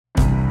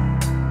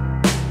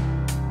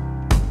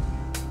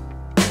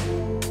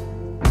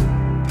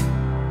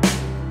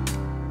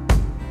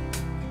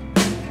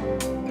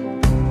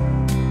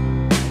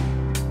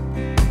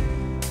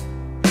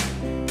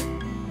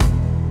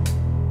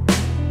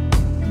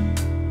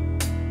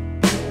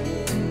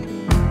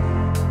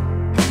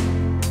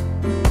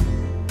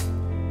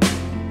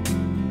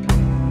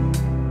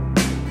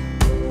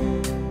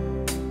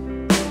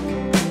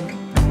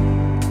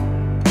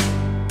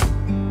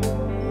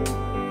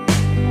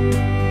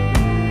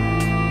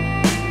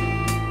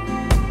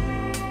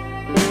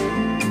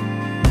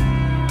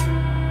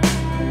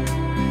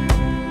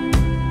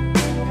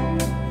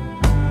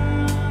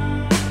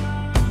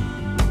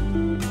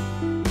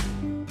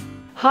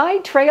Hi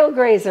trail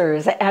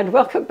grazers, and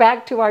welcome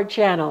back to our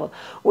channel.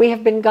 We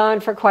have been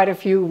gone for quite a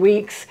few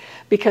weeks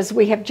because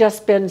we have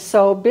just been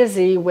so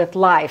busy with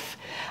life.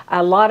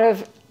 A lot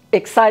of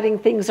exciting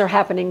things are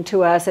happening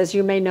to us. As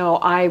you may know,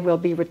 I will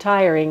be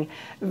retiring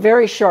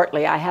very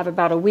shortly. I have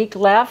about a week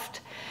left,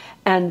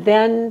 and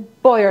then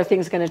boy are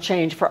things going to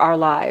change for our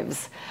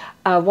lives.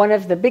 One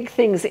of the big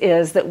things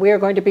is that we are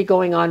going to be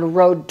going on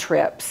road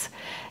trips.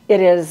 It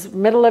is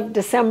middle of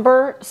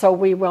December, so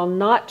we will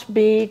not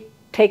be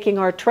taking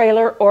our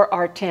trailer or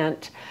our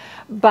tent,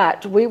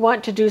 but we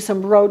want to do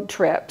some road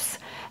trips.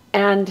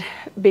 And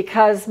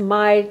because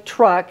my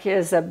truck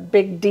is a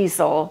big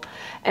diesel,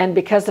 and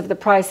because of the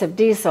price of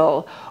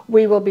diesel,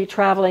 we will be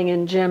traveling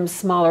in Jim's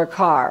smaller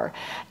car.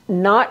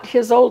 Not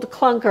his old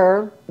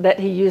clunker that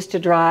he used to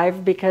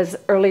drive, because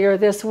earlier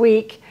this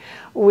week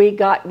we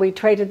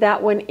traded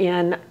that one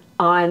in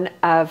on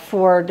a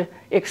Ford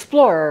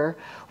Explorer,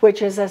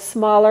 which is a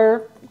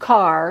smaller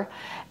car,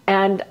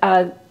 and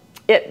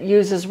it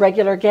uses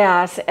regular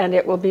gas, and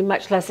it will be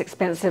much less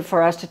expensive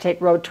for us to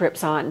take road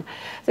trips on.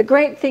 The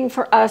great thing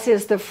for us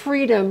is the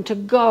freedom to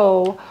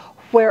go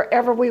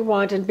wherever we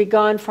want and be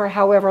gone for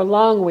however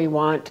long we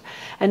want,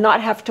 and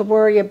not have to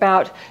worry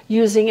about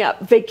using up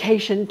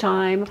vacation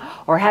time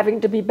or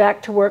having to be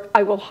back to work.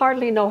 I will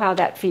hardly know how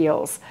that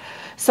feels.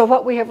 So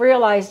what we have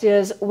realized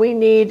is we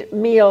need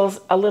meals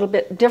a little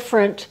bit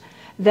different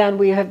than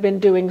we have been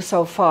doing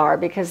so far,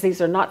 because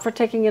these are not for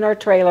taking in our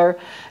trailer,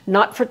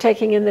 not for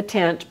taking in the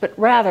tent, but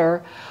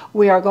rather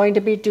we are going to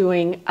be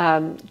doing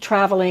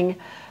traveling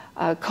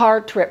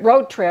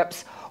road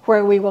trips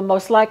where we will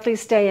most likely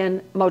stay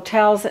in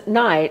motels at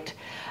night,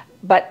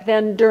 but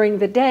then during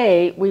the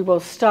day we will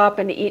stop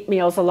and eat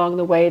meals along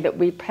the way that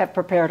we have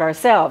prepared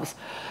ourselves.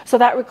 So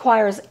that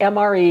requires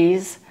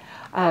MREs,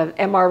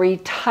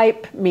 MRE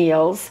type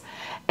meals,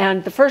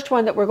 and the first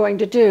one that we're going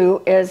to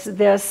do is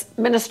this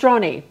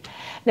minestrone.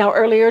 Now,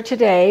 earlier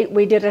today,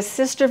 we did a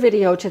sister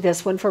video to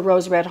this one for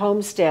Rose Red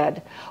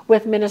Homestead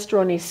with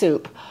minestrone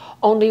soup.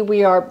 Only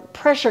we are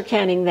pressure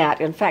canning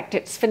that. In fact,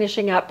 it's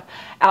finishing up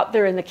out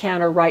there in the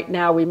canner right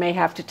now. We may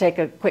have to take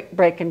a quick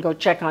break and go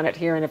check on it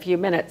here in a few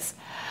minutes.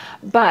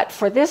 But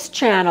for this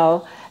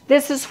channel,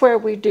 this is where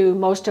we do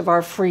most of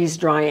our freeze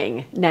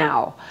drying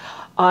now.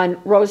 On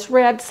Rose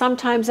Red,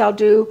 sometimes I'll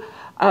do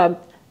a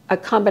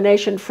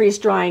combination freeze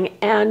drying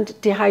and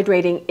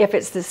dehydrating if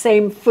it's the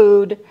same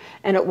food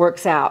and it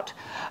works out.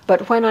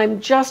 But when I'm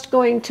just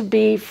going to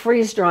be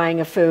freeze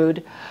drying a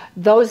food,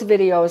 those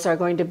videos are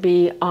going to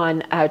be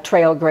on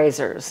trail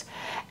grazers.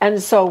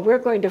 And so we're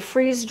going to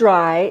freeze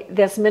dry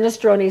this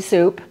minestrone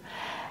soup.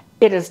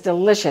 It is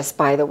delicious,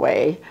 by the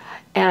way.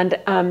 And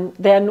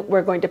then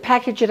we're going to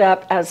package it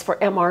up as for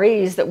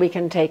MREs that we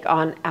can take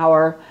on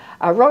our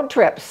road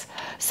trips.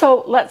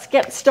 So let's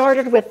get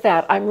started with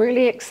that. I'm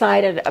really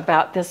excited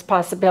about this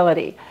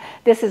possibility.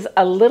 This is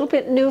a little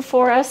bit new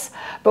for us,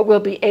 but we'll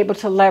be able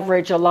to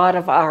leverage a lot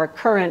of our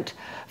current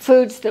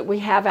foods that we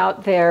have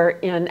out there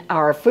in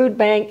our food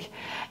bank,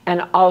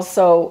 and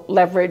also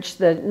leverage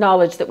the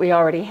knowledge that we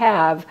already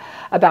have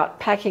about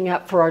packing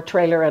up for our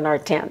trailer and our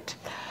tent.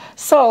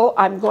 So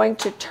I'm going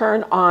to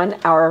turn on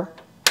our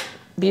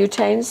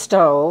butane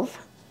stove.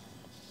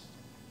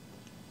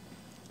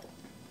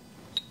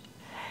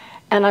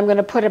 And I'm going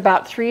to put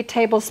about 3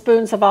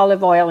 tablespoons of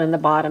olive oil in the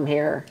bottom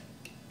here.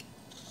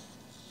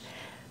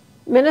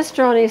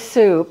 Minestrone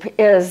soup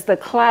is the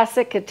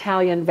classic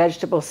Italian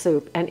vegetable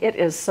soup, and it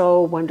is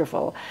so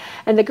wonderful.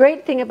 And the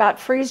great thing about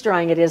freeze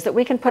drying it is that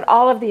we can put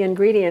all of the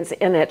ingredients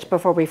in it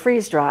before we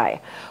freeze dry.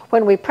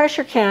 When we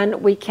pressure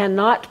can, we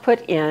cannot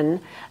put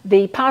in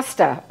the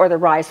pasta or the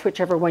rice,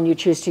 whichever one you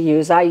choose to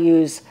use. I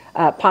use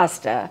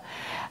pasta.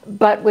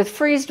 But with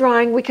freeze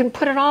drying, we can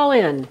put it all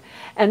in,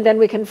 and then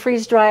we can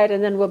freeze dry it,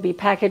 and then we'll be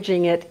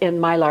packaging it in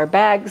Mylar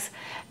bags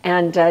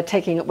and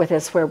taking it with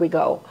us where we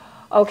go.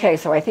 Okay,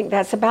 so I think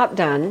that's about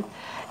done.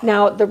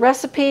 Now, the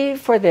recipe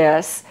for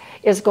this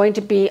is going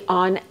to be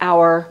on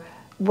our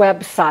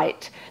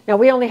website. Now,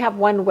 we only have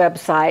one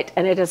website,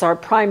 and it is our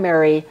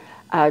primary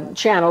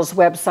channel's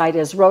website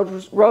is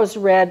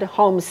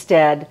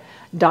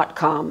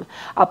roseredhomestead.com.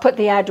 I'll put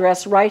the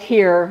address right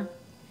here.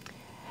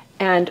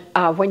 And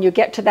when you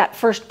get to that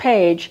first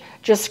page,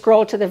 just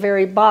scroll to the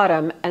very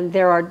bottom, and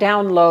there are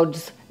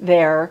downloads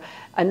there,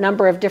 a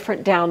number of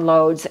different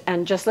downloads,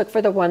 and just look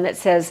for the one that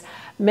says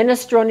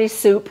Minestrone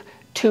Soup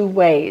 2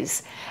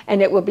 Ways.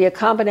 And it will be a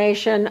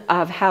combination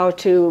of how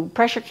to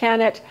pressure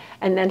can it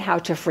and then how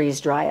to freeze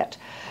dry it.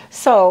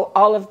 So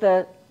all of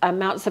the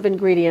amounts of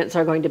ingredients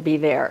are going to be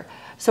there.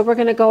 So we're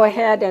going to go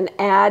ahead and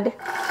add,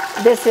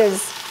 this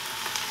is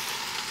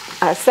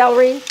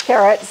celery,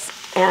 carrots,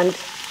 and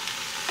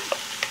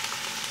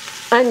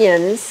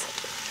onions,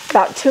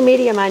 about 2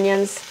 medium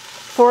onions,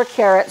 4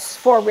 carrots,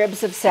 4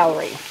 ribs of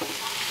celery.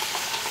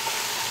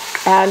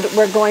 And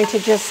we're going to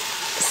just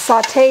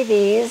saute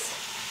these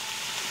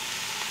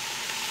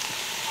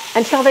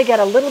until they get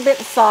a little bit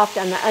soft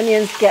and the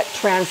onions get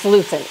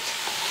translucent.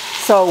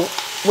 So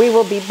we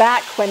will be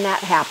back when that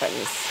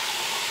happens.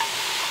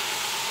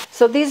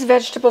 So these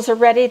vegetables are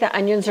ready, the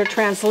onions are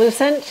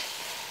translucent,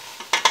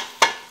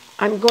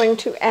 I'm going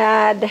to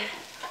add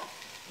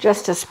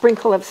just a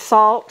sprinkle of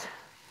salt.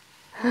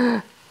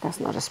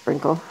 That's not a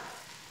sprinkle.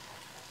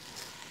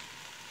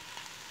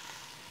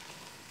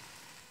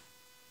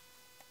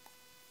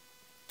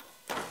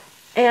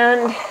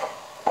 And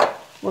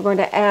we're going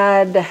to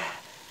add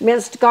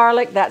minced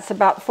garlic. That's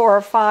about 4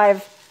 or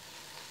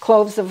 5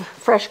 cloves of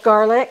fresh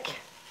garlic.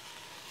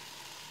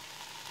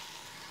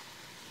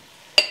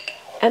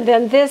 And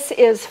then this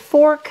is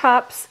 4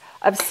 cups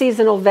of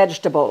seasonal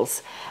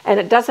vegetables. And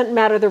it doesn't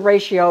matter the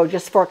ratio,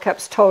 just 4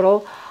 cups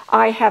total.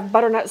 I have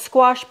butternut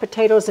squash,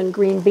 potatoes, and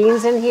green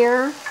beans in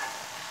here.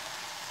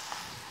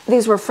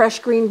 These were fresh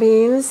green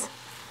beans.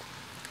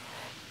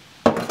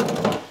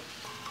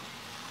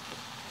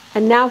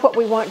 And now what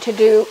we want to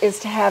do is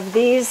to have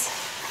these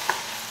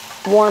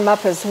warm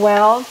up as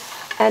well.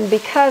 And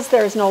because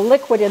there's no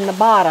liquid in the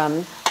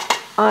bottom,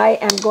 I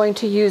am going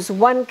to use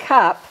 1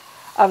 cup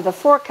of the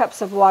 4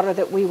 cups of water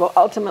that we will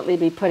ultimately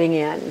be putting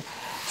in.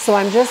 So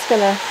I'm just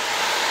going to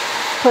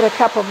put a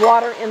cup of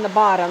water in the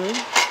bottom.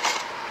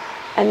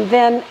 And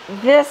then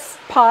this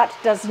pot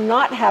does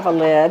not have a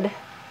lid.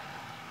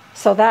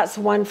 So that's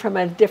one from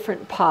a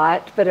different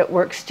pot, but it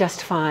works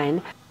just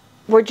fine.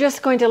 We're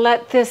just going to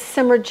let this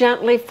simmer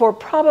gently for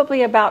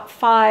probably about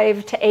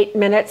 5 to 8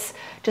 minutes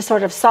to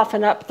sort of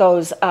soften up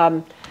those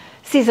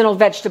seasonal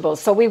vegetables.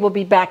 So we will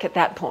be back at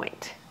that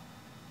point.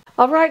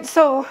 All right,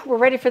 so we're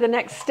ready for the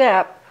next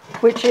step,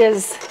 which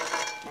is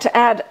to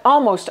add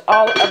almost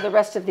all of the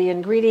rest of the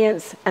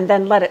ingredients and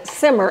then let it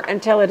simmer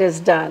until it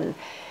is done.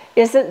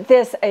 Isn't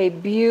this a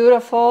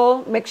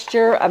beautiful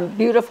mixture, a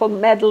beautiful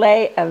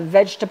medley of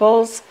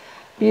vegetables,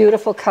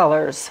 beautiful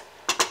colors?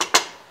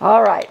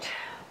 All right.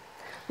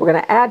 We're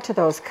going to add to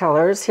those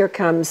colors. Here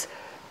comes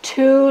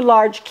 2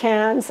 large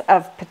cans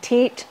of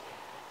petite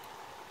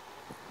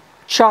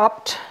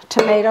chopped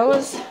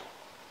tomatoes.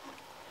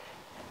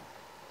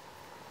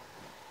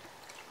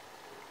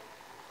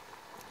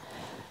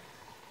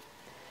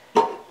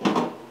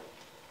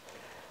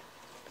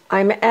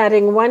 I'm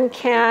adding 1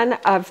 can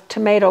of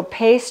tomato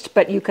paste,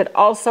 but you could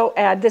also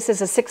add, this is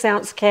a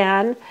 6-ounce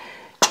can,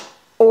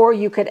 or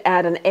you could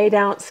add an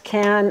 8-ounce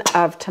can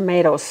of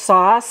tomato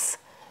sauce.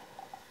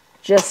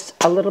 Just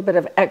a little bit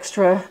of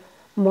extra,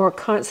 more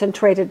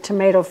concentrated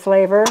tomato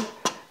flavor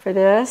for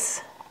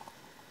this.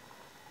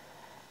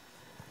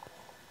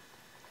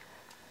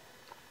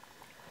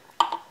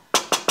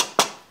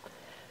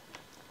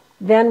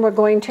 Then we're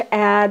going to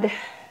add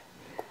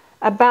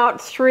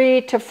about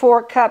 3 to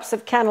 4 cups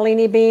of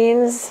cannellini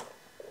beans.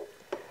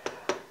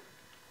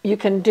 You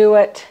can do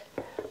it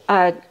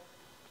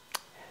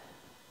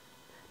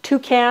 2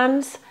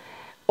 cans,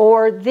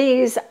 or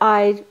these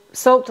I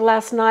soaked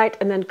last night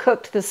and then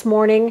cooked this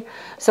morning.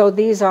 So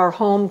these are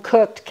home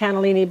cooked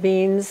cannellini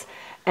beans,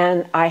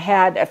 and I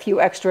had a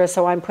few extra,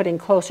 so I'm putting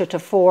closer to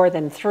 4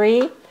 than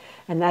 3,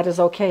 and that is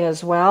okay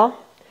as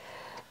well.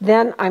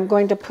 Then I'm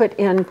going to put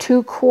in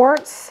 2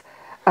 quarts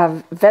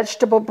of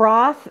vegetable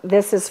broth.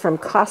 This is from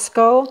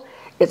Costco.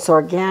 It's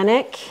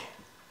organic,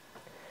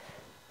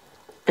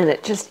 and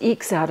it just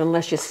ekes out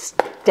unless you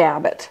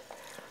stab it.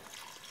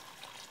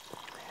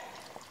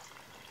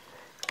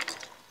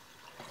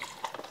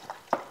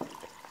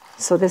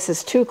 So this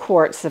is 2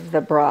 quarts of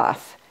the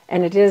broth,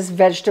 and it is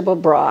vegetable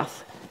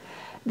broth.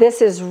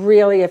 This is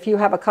really, if you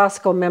have a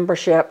Costco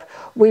membership,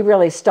 we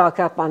really stock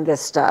up on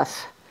this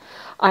stuff.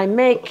 I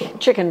make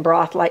chicken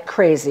broth like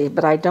crazy,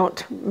 but I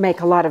don't make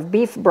a lot of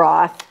beef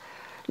broth,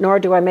 nor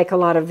do I make a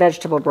lot of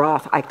vegetable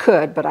broth. I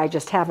could, but I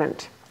just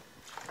haven't.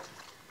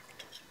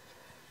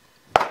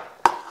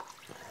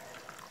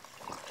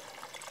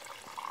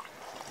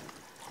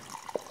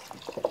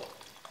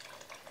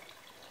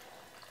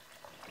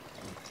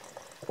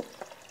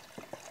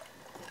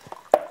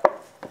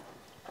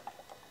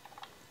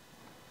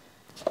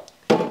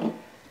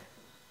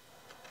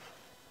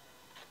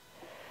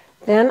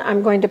 Then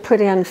I'm going to put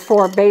in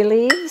 4 bay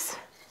leaves.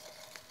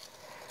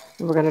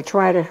 We're going to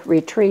try to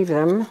retrieve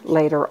them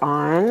later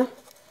on.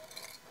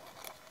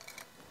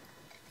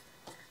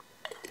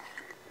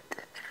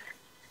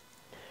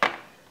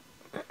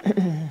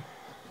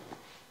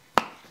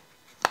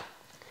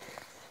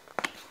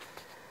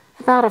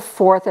 About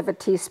 1/4 of a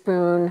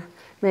teaspoon,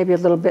 maybe a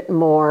little bit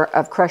more,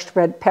 of crushed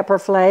red pepper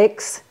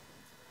flakes.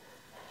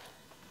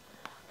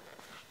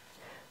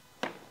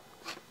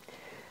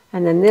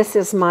 And then this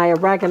is my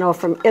oregano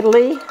from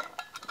Italy.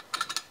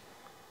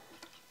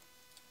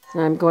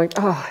 And I'm going,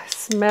 oh, it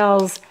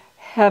smells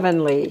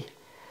heavenly.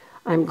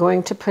 I'm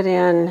going to put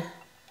in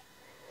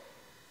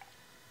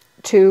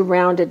 2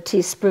 rounded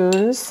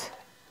teaspoons.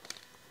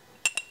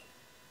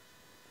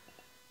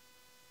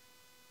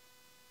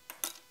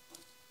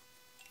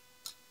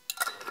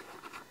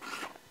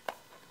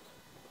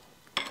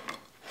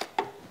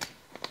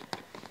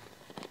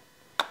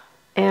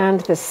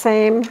 And the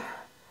same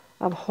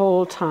of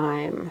whole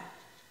thyme.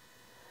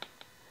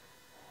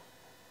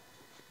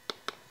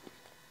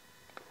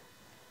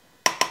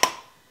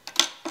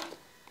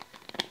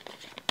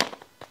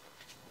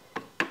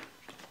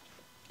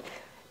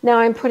 Now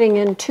I'm putting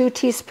in 2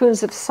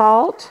 teaspoons of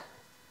salt.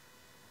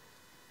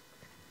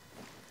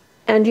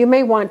 And you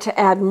may want to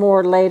add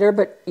more later,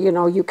 but you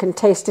know, you can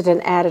taste it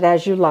and add it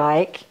as you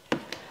like.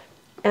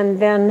 And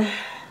then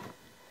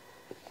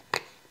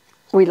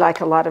we like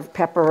a lot of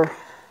pepper.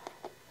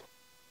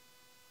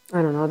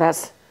 I don't know,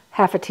 that's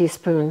half a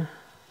teaspoon.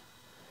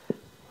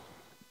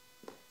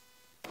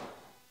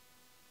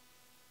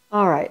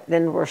 All right,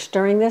 then we're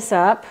stirring this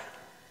up.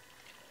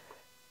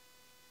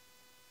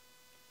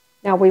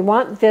 Now we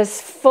want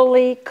this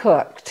fully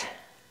cooked.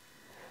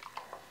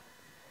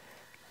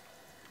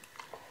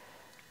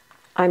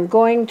 I'm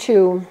going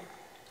to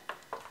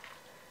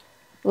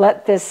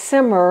let this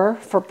simmer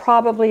for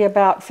probably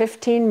about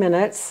 15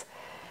 minutes,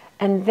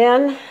 and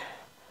then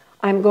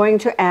I'm going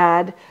to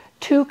add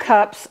 2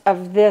 cups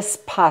of this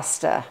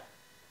pasta.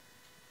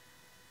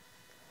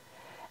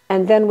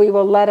 And then we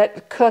will let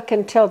it cook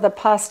until the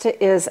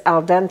pasta is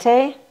al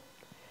dente.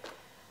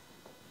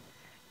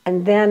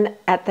 And then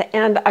at the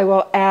end, I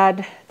will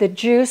add the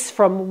juice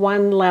from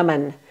 1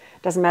 lemon.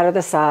 Doesn't matter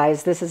the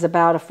size. This is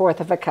about 1/4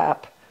 of a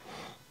cup.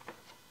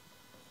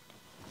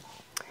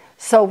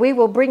 So we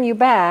will bring you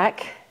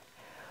back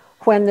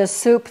when the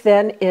soup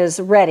then is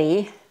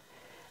ready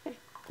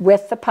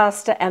with the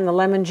pasta and the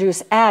lemon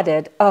juice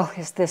added. Oh,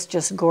 is this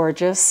just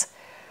gorgeous?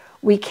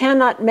 We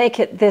cannot make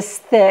it this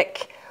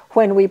thick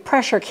when we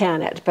pressure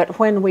can it, but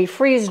when we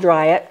freeze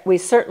dry it, we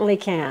certainly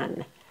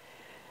can.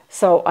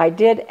 So I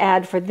did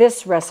add for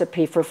this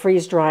recipe for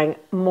freeze drying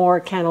more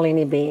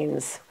cannellini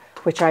beans,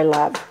 which I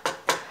love.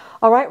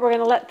 All right, we're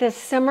going to let this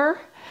simmer,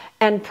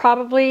 and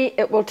probably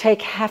it will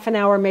take half an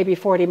hour, maybe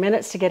 40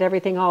 minutes to get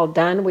everything all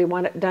done. We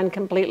want it done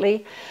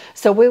completely.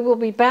 So we will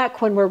be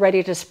back when we're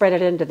ready to spread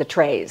it into the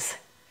trays.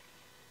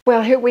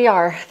 Well, here we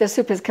are. The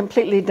soup is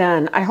completely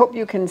done. I hope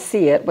you can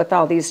see it with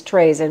all these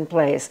trays in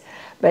place,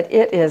 but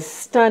it is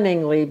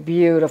stunningly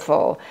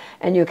beautiful.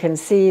 And you can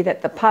see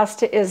that the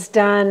pasta is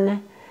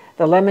done,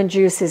 the lemon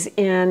juice is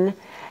in,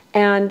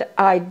 and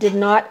I did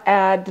not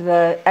add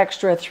the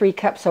extra 3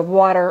 cups of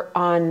water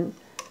on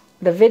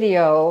the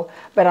video,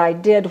 but I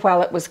did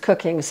while it was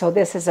cooking. So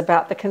this is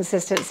about the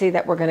consistency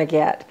that we're going to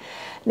get.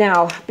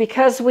 Now,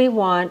 because we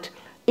want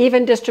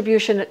even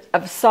distribution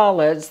of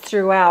solids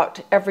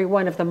throughout every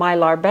one of the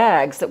Mylar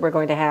bags that we're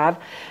going to have,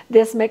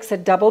 this makes a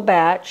double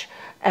batch,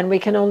 and we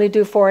can only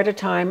do 4 at a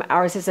time.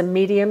 Ours is a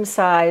medium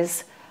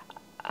size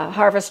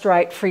Harvest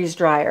Right freeze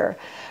dryer.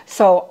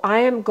 So I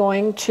am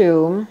going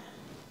to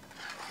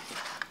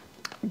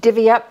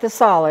divvy up the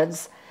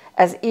solids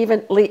as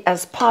evenly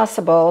as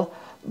possible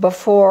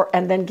before,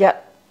 and then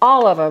get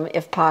all of them,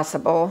 if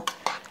possible,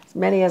 as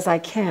many as I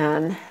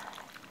can,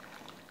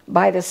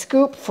 by the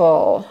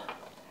scoopful,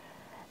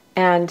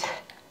 and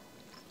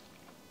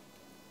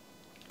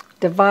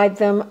divide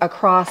them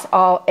across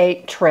all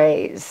 8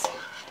 trays.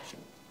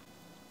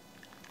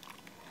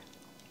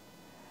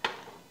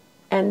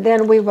 And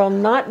then we will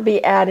not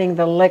be adding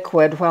the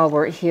liquid while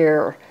we're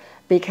here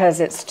because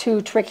it's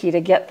too tricky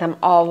to get them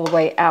all the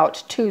way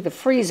out to the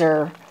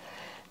freezer.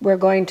 We're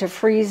going to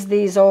freeze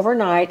these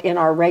overnight in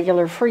our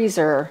regular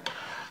freezer,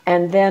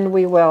 and then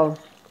we will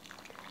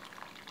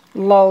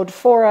load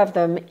 4 of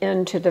them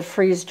into the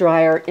freeze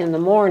dryer in the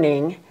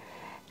morning,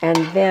 and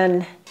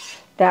then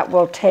that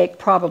will take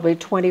probably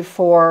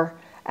 24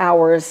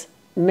 hours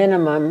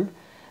minimum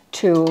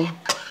to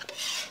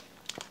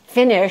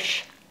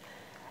finish,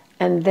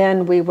 and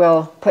then we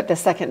will put the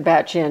second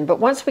batch in. But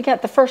once we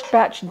get the first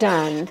batch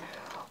done,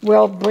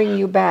 we'll bring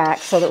you back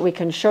so that we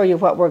can show you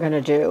what we're going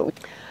to do.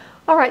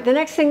 All right, the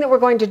next thing that we're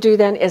going to do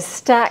then is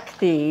stack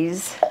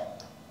these.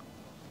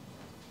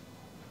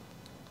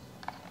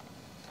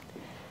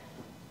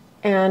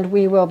 And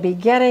we will be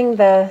getting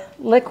the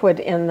liquid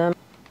in them.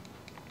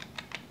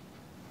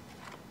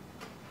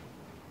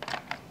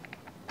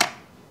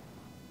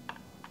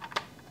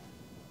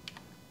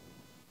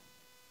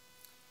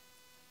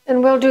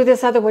 And we'll do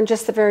this other one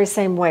just the very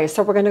same way.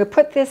 So we're going to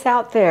put this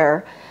out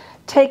there,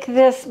 take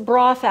this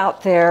broth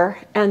out there,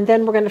 and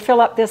then we're going to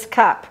fill up this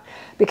cup,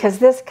 because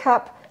this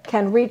cup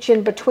can reach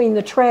in between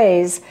the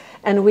trays,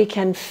 and we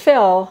can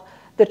fill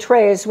the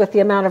trays with the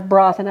amount of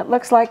broth. And it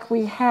looks like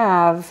we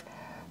have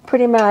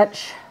pretty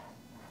much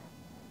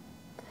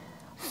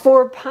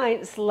 4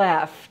 pints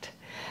left.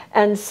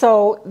 And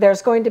so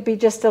there's going to be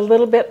just a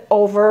little bit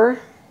over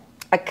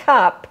a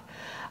cup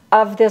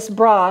of this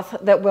broth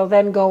that will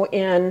then go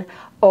in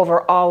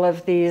over all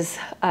of these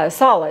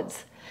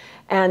solids.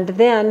 And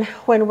then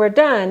when we're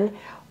done,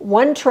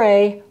 1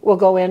 tray will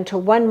go into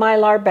 1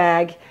 Mylar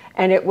bag,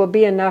 and it will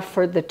be enough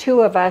for the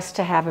 2 of us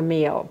to have a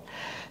meal.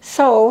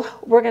 So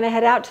we're going to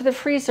head out to the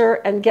freezer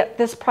and get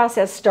this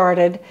process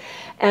started,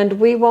 and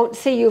we won't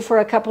see you for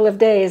a couple of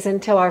days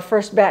until our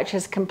first batch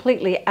is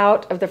completely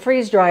out of the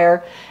freeze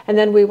dryer, and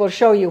then we will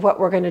show you what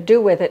we're going to do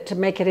with it to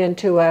make it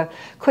into a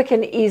quick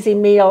and easy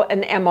meal,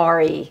 an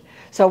MRE.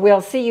 So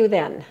we'll see you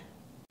then.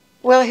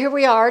 Well, here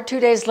we are 2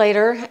 days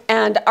later,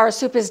 and our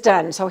soup is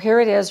done. So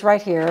here it is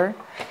right here.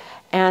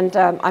 And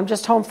I'm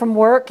just home from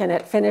work, and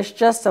it finished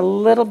just a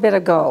little bit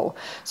ago.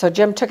 So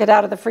Jim took it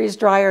out of the freeze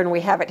dryer, and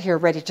we have it here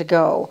ready to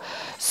go.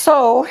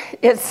 So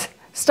it's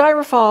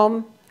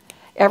styrofoam,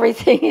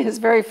 Everything is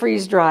very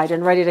freeze-dried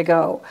and ready to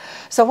go.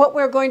 So what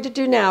we're going to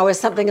do now is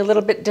something a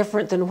little bit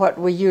different than what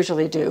we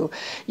usually do.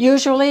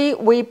 Usually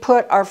we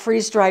put our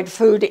freeze-dried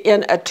food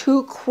in a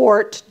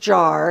 2-quart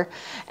jar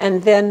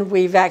and then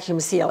we vacuum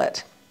seal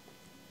it.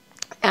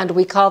 And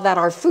we call that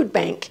our food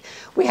bank.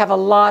 We have a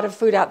lot of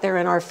food out there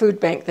in our food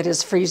bank that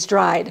is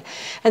freeze-dried.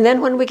 And then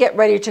when we get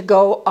ready to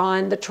go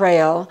on the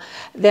trail,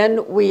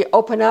 then we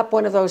open up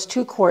one of those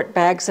 2-quart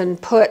bags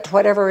and put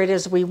whatever it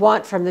is we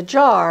want from the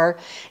jar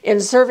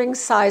in serving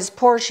size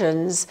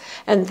portions,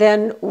 and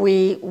then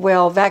we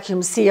will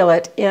vacuum seal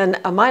it in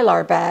a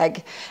Mylar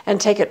bag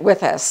and take it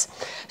with us.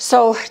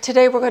 So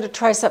today we're going to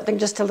try something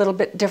just a little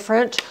bit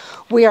different.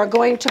 We are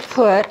going to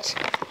put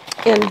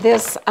in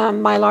this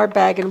Mylar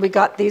bag, and we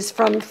got these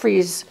from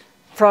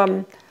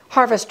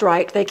Harvest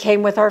Right. They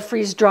came with our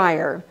freeze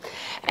dryer.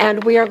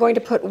 And we are going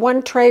to put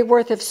 1 tray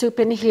worth of soup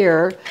in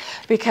here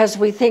because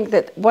we think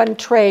that 1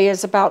 tray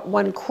is about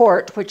 1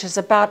 quart, which is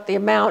about the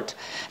amount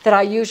that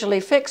I usually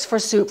fix for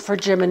soup for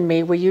Jim and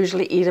me. We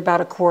usually eat about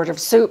 1 quart of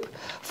soup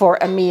for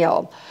a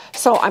meal.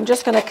 So I'm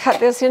just going to cut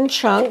this in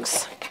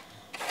chunks,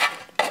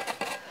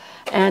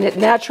 and it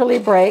naturally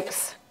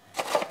breaks.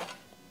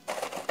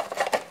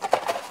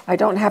 I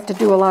don't have to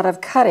do a lot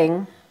of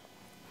cutting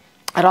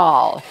at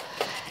all.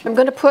 I'm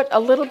going to put a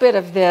little bit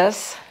of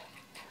this,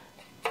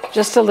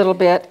 just a little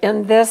bit,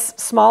 in this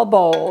small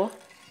bowl,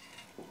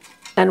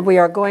 and we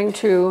are going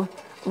to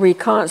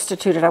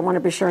reconstitute it. I want to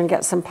be sure and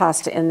get some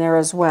pasta in there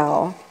as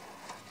well,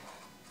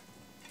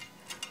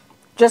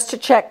 just to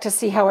check to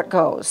see how it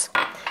goes.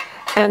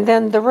 And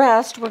then the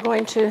rest we're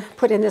going to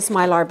put in this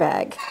Mylar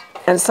bag.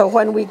 And so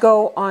when we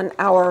go on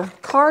our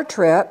car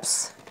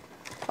trips,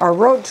 our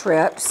road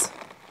trips,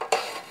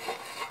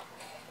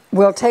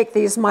 we'll take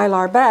these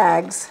Mylar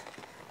bags,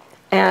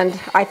 and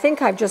I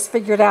think I've just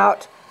figured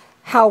out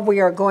how we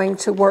are going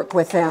to work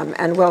with them,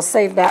 and we'll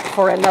save that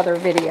for another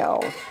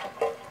video.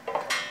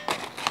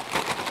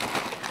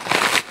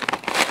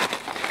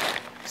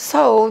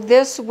 So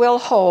this will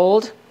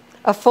hold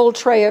a full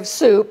tray of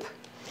soup.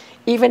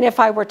 Even if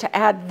I were to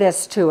add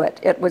this to it,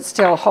 it would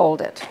still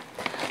hold it.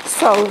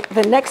 So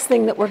the next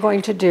thing that we're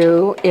going to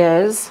do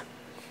is,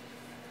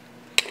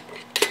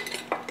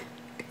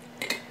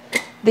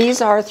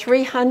 these are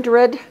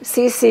 300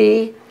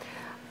 cc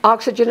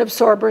oxygen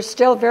absorbers,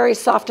 still very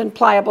soft and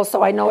pliable,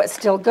 so I know it's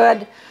still good.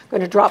 I'm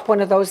going to drop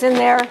one of those in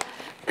there.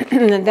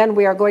 And then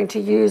we are going to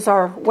use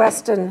our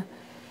Weston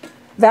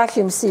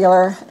vacuum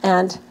sealer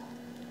and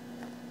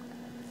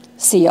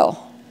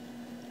seal.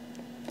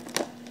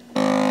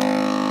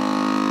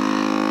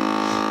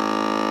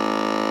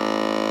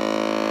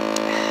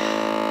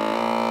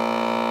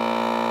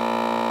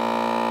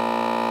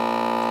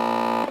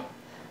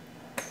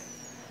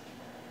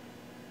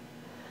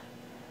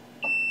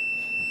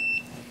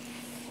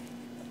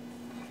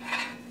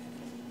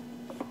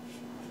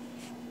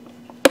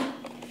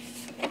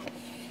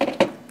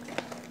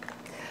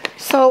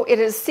 So it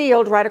is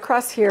sealed right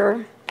across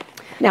here.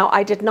 Now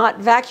I did not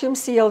vacuum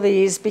seal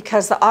these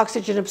because the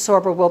oxygen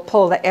absorber will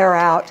pull the air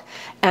out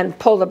and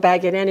pull the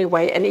bag in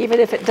anyway. And even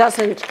if it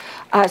doesn't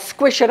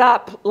squish it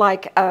up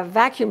like a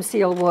vacuum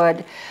seal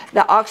would,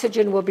 the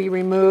oxygen will be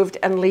removed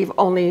and leave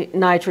only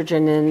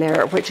nitrogen in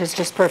there, which is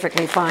just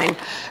perfectly fine.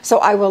 So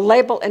I will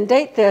label and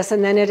date this,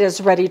 and then it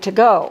is ready to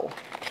go.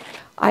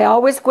 I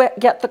always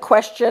get the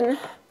question,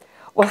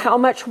 well, how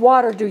much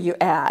water do you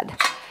add?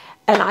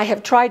 And I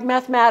have tried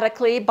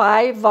mathematically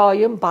by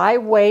volume, by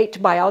weight,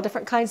 by all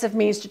different kinds of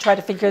means to try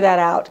to figure that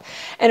out.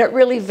 And it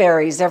really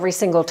varies every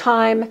single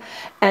time.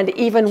 And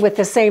even with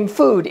the same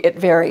food, it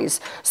varies.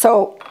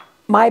 So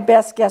my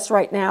best guess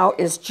right now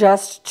is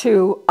just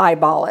to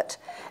eyeball it.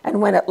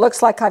 And when it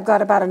looks like I've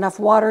got about enough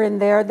water in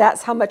there,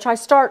 that's how much I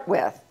start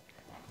with.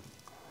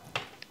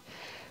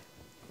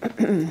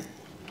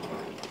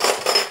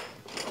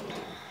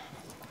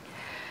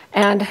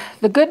 And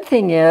the good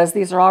thing is,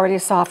 these are already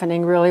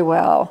softening really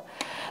well,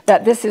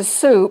 that this is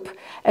soup,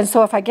 and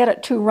so if I get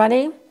it too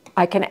runny,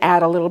 I can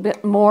add a little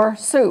bit more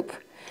soup.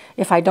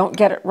 If I don't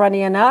get it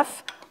runny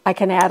enough, I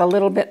can add a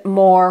little bit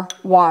more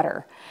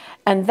water.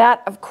 And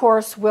that, of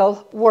course,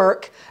 will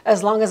work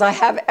as long as I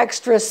have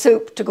extra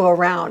soup to go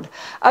around.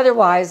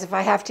 Otherwise, if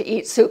I have to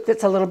eat soup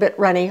that's a little bit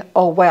runny,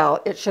 oh well,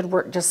 it should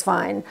work just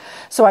fine.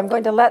 So I'm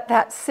going to let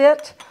that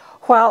sit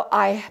while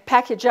I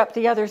package up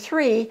the other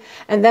 3,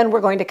 and then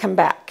we're going to come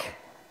back.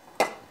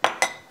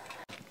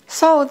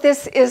 So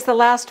this is the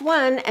last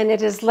one, and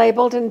it is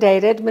labeled and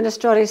dated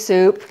Minestrone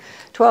soup,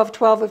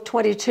 12/12 of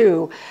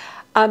 22.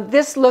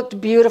 This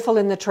looked beautiful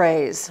in the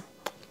trays.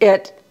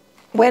 It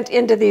went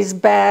into these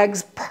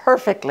bags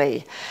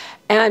perfectly,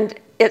 and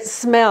it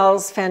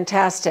smells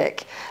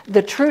fantastic.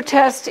 The true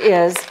test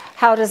is,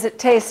 how does it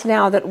taste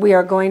now that we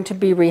are going to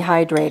be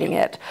rehydrating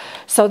it?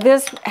 So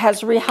this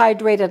has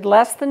rehydrated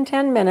less than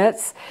 10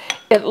 minutes.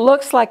 It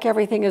looks like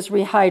everything is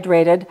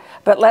rehydrated,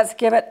 but let's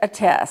give it a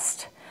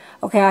test.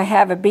 Okay, I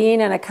have a bean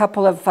and a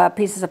couple of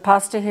pieces of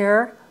pasta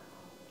here.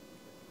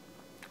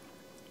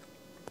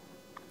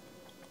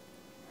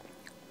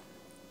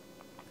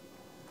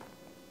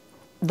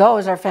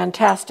 Those are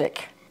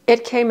fantastic.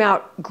 it came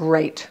out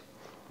great.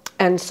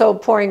 And so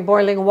pouring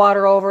boiling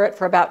water over it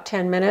for about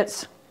 10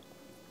 minutes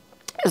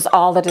is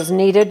all that is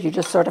needed. You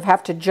just sort of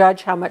have to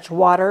judge how much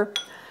water.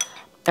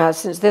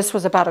 Since this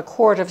was about a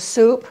quart of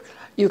soup,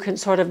 you can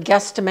sort of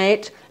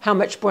guesstimate how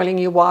much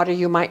boiling water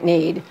you might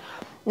need.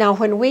 Now,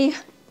 when we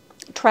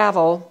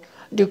travel,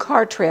 do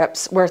car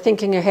trips, we're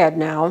thinking ahead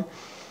now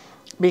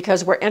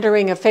because we're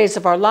entering a phase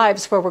of our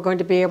lives where we're going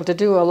to be able to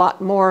do a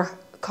lot more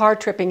car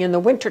tripping in the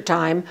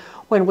wintertime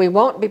when we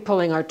won't be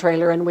pulling our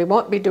trailer and we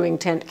won't be doing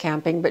tent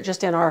camping, but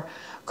just in our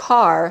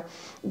car,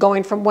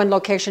 going from one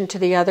location to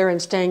the other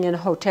and staying in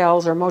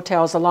hotels or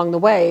motels along the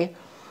way.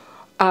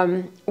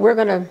 We're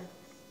going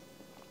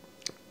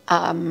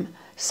to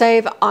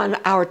save on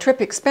our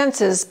trip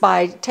expenses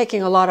by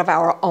taking a lot of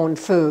our own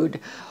food.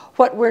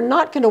 What we're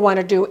not going to want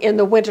to do in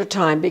the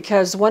wintertime,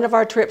 because one of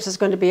our trips is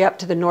going to be up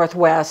to the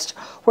northwest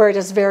where it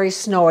is very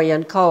snowy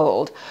and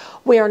cold.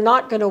 We are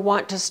not going to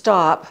want to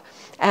stop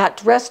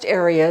at rest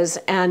areas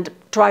and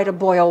try to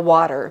boil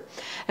water.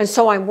 And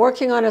so I'm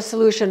working on a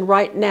solution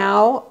right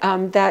now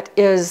that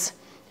is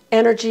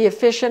energy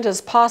efficient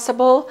as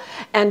possible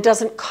and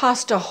doesn't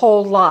cost a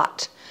whole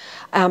lot.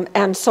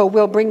 And so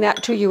we'll bring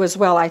that to you as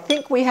well. I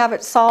think we have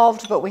it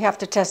solved, but we have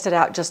to test it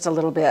out just a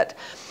little bit.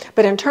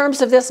 But in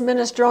terms of this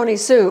minestrone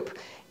soup,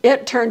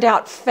 it turned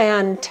out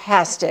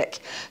fantastic.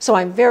 So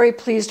I'm very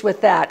pleased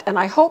with that. And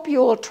I hope you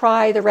will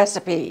try the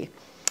recipe.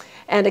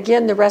 And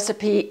again, the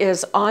recipe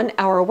is on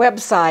our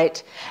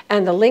website,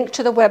 and the link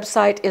to the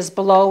website is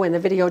below in the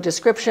video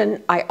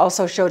description. I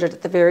also showed it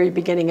at the very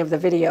beginning of the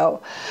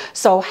video.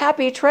 So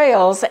happy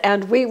trails,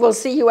 and we will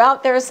see you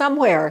out there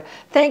somewhere.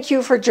 Thank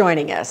you for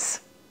joining us.